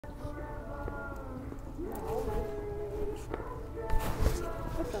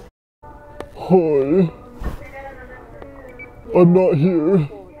Hi. I'm not here.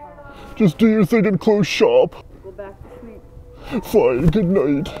 Just do your thing and close shop. Go back to sleep. Fine, good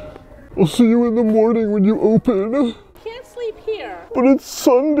night. I'll see you in the morning when you open. Can't sleep here. But it's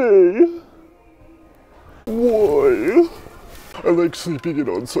Sunday. Why? I like sleeping in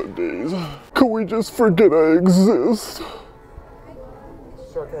on Sundays. Can we just forget I exist?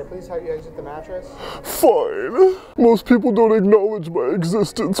 Sir, can I please have you exit the mattress? Fine. Most people don't acknowledge my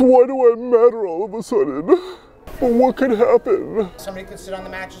existence. Why do I matter all of a sudden? But what could happen? Somebody could sit on the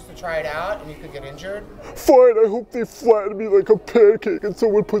mattress to try it out and you could get injured. Fine, I hope they flatten me like a pancake and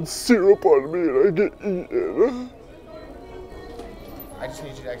someone puts syrup on me and I get eaten. I just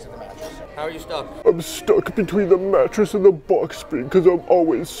need you to exit the mattress, sir. How are you stuck? I'm stuck between the mattress and the box spring because I'm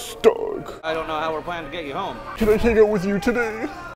always stuck. I don't know how we're planning to get you home. Can I hang out with you today?